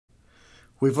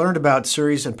We've learned about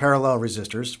series and parallel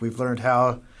resistors. We've learned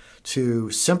how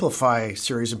to simplify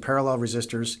series and parallel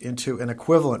resistors into an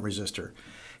equivalent resistor.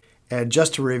 And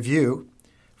just to review,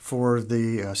 for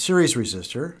the series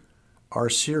resistor, R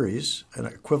series, an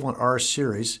equivalent R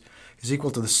series, is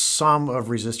equal to the sum of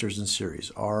resistors in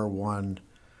series, R1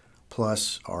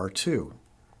 plus R2.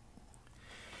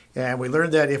 And we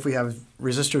learned that if we have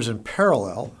resistors in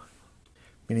parallel,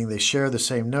 meaning they share the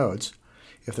same nodes,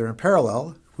 if they're in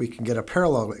parallel, we can get a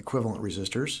parallel equivalent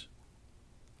resistors,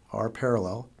 R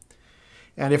parallel.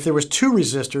 And if there was two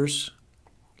resistors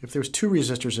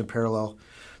in parallel,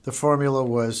 the formula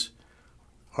was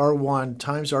R1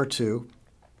 times R2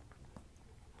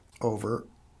 over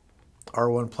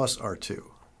R1 plus R2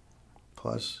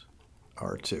 plus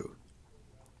R2.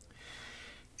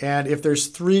 And if there's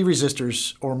three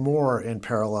resistors or more in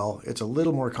parallel, it's a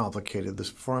little more complicated. This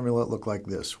formula looked like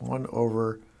this: 1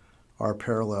 over R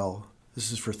parallel.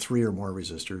 This is for 3 or more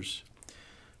resistors.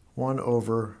 1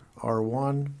 over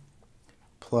R1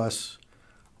 plus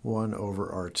 1 over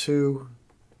R2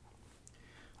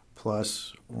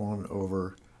 plus 1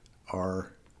 over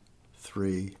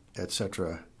R3,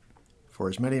 etc., for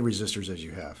as many resistors as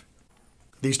you have.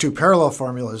 These two parallel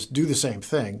formulas do the same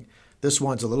thing. This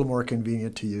one's a little more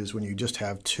convenient to use when you just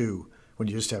have two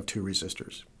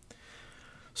resistors.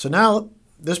 So now,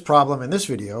 this problem in this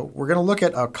video, we're going to look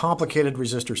at a complicated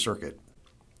resistor circuit.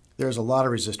 There's a lot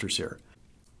of resistors here.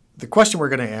 The question we're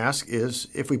going to ask is,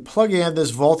 if we plug in this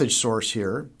voltage source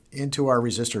here into our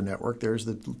resistor network, there's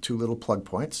the two little plug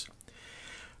points.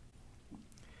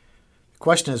 The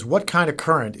question is, what kind of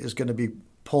current is going to be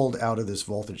pulled out of this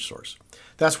voltage source?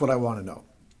 That's what I want to know.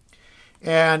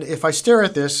 And if I stare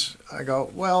at this, I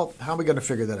go, well, how are we going to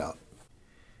figure that out?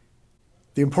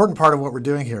 The important part of what we're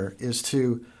doing here is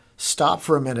to stop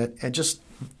for a minute and just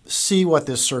see what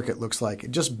this circuit looks like,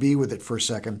 and just be with it for a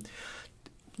second.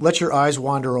 Let your eyes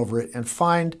wander over it and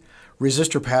find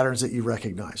resistor patterns that you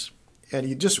recognize. And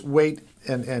you just wait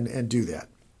and do that.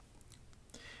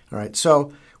 All right,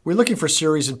 so we're looking for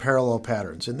series and parallel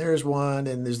patterns. And there's one,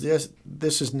 and there's this.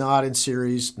 This is not in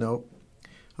series. Nope.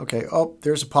 Okay, oh,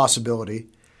 there's a possibility.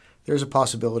 There's a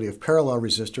possibility of parallel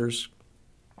resistors.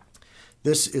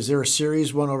 Is there a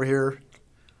series one over here?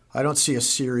 I don't see a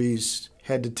series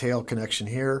head-to-tail connection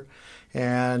here.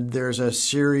 And there's a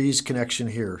series connection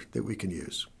here that we can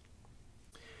use.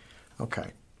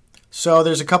 Okay, so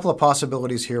there's a couple of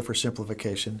possibilities here for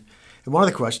simplification. And one of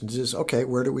the questions is, okay,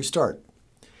 where do we start?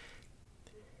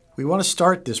 We want to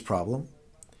start this problem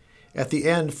at the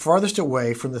end farthest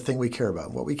away from the thing we care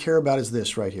about. What we care about is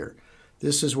this right here.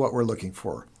 This is what we're looking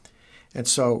for. And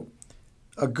so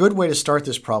a good way to start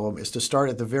this problem is to start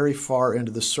at the very far end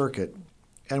of the circuit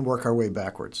and work our way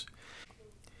backwards.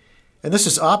 And this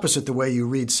is opposite the way you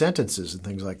read sentences and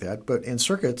things like that, but in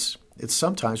circuits, it's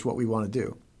sometimes what we want to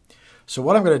do. So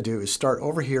what I'm going to do is start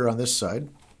over here on this side,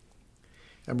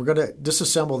 and we're going to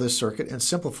disassemble this circuit and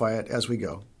simplify it as we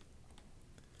go.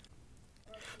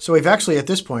 So we've actually, at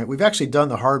this point, we've actually done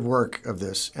the hard work of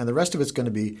this, and the rest of it's going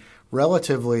to be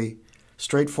relatively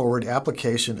straightforward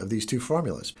application of these two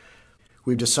formulas.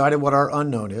 We've decided what our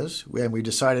unknown is, and we've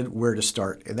decided where to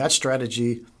start. And that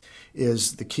strategy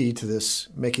is the key to this,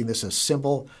 making this a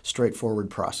simple, straightforward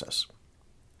process.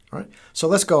 All right, so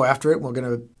let's go after it.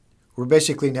 We're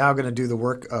basically now going to do the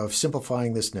work of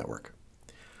simplifying this network.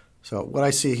 So what I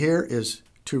see here is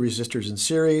two resistors in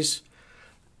series.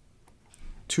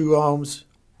 2 ohms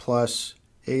plus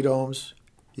 8 ohms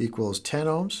equals 10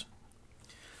 ohms.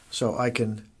 So I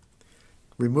can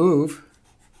remove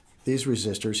these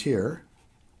resistors here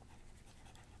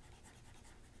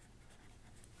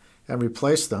and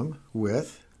replace them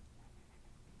with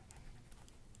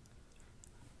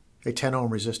a 10 ohm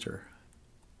resistor.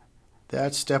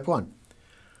 That's step one.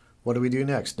 What do we do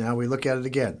next? Now we look at it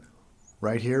again.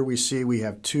 Right here we see we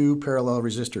have two parallel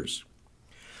resistors.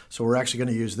 So we're actually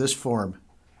going to use this form.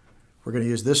 We're going to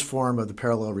use this form of the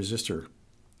parallel resistor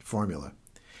formula.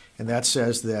 And that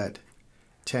says that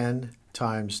 10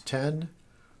 times 10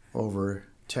 over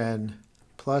 10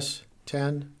 plus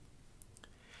 10.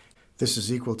 This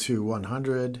is equal to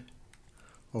 100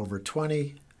 over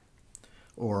 20,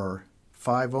 or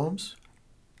 5 ohms.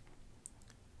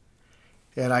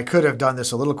 And I could have done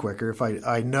this a little quicker if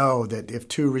I know that if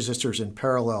two resistors in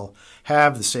parallel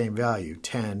have the same value,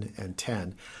 10 and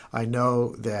 10, I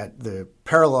know that the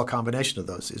parallel combination of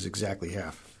those is exactly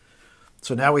half.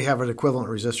 So now we have an equivalent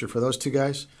resistor for those two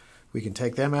guys. We can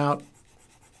take them out.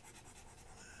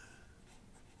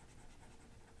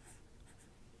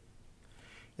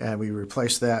 And we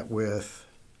replace that with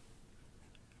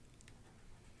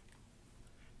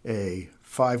a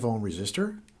 5 ohm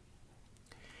resistor.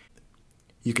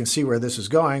 you can see where this is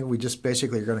going. We just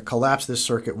basically are going to collapse this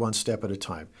circuit one step at a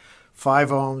time. 5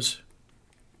 ohms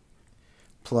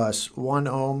plus 1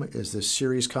 ohm is this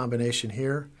series combination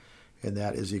here, and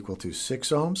that is equal to 6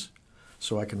 ohms.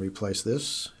 So I can replace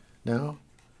this now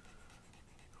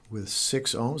with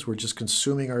 6 ohms. We're just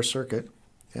consuming our circuit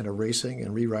and erasing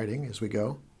and rewriting as we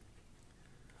go.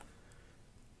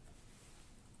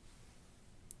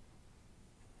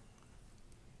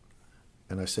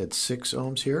 And I said 6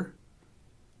 ohms here.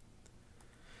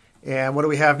 And what do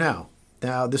we have now?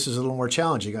 Now this is a little more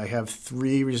challenging. I have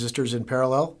 3 resistors in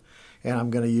parallel, and I'm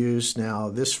going to use now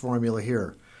this formula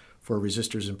here for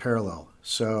resistors in parallel.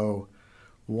 So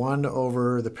 1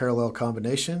 over the parallel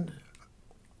combination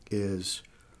is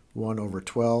 1 over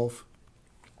 12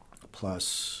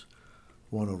 plus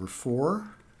 1 over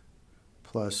 4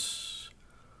 plus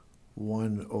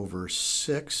 1 over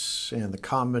 6, and the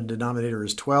common denominator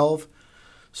is 12.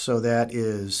 So that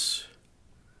is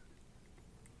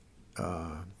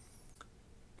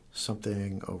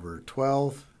something over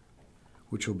 12,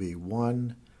 which will be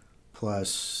 1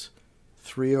 plus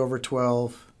 3 over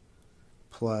 12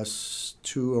 plus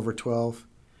 2 over 12,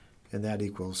 and that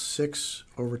equals 6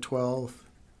 over 12,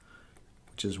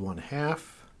 which is 1/2.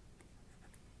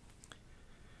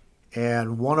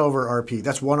 And 1 over RP,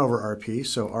 that's 1 over RP,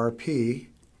 so RP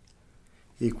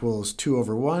equals 2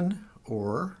 over 1,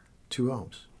 or 2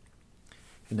 ohms.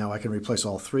 And now I can replace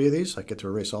all 3 of these. I get to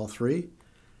erase all 3.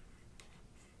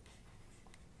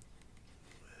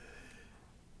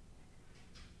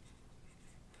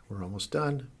 We're almost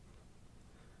done.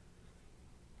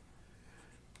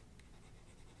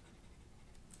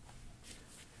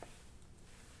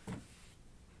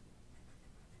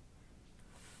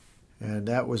 And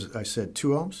that was, I said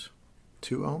 2 ohms.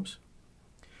 2 ohms.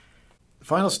 The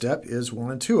final step is 1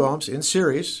 and 2 ohms in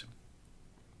series.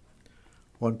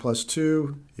 1 plus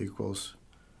 2 equals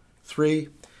 3.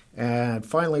 And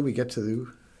finally, we get to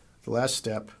the last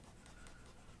step,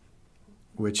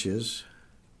 which is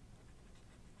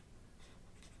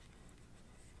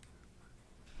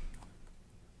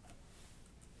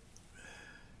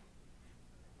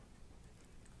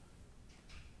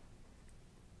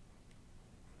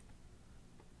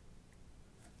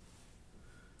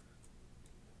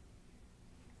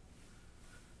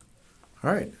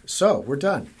all right, so we're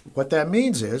done. What that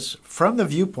means is, from the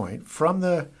viewpoint,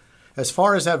 as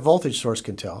far as that voltage source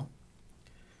can tell,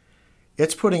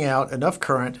 it's putting out enough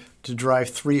current to drive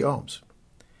 3 ohms.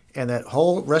 And that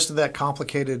whole rest of that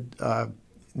complicated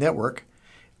network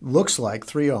looks like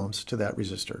 3 ohms to that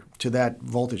resistor, to that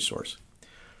voltage source.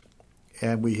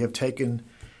 And we have taken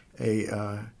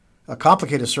a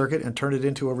complicated circuit and turned it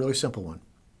into a really simple one.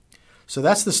 So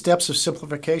that's the steps of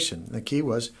simplification. The key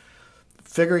was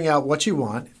figuring out what you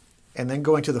want, and then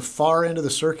going to the far end of the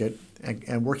circuit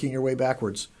and working your way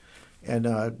backwards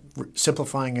and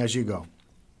simplifying as you go.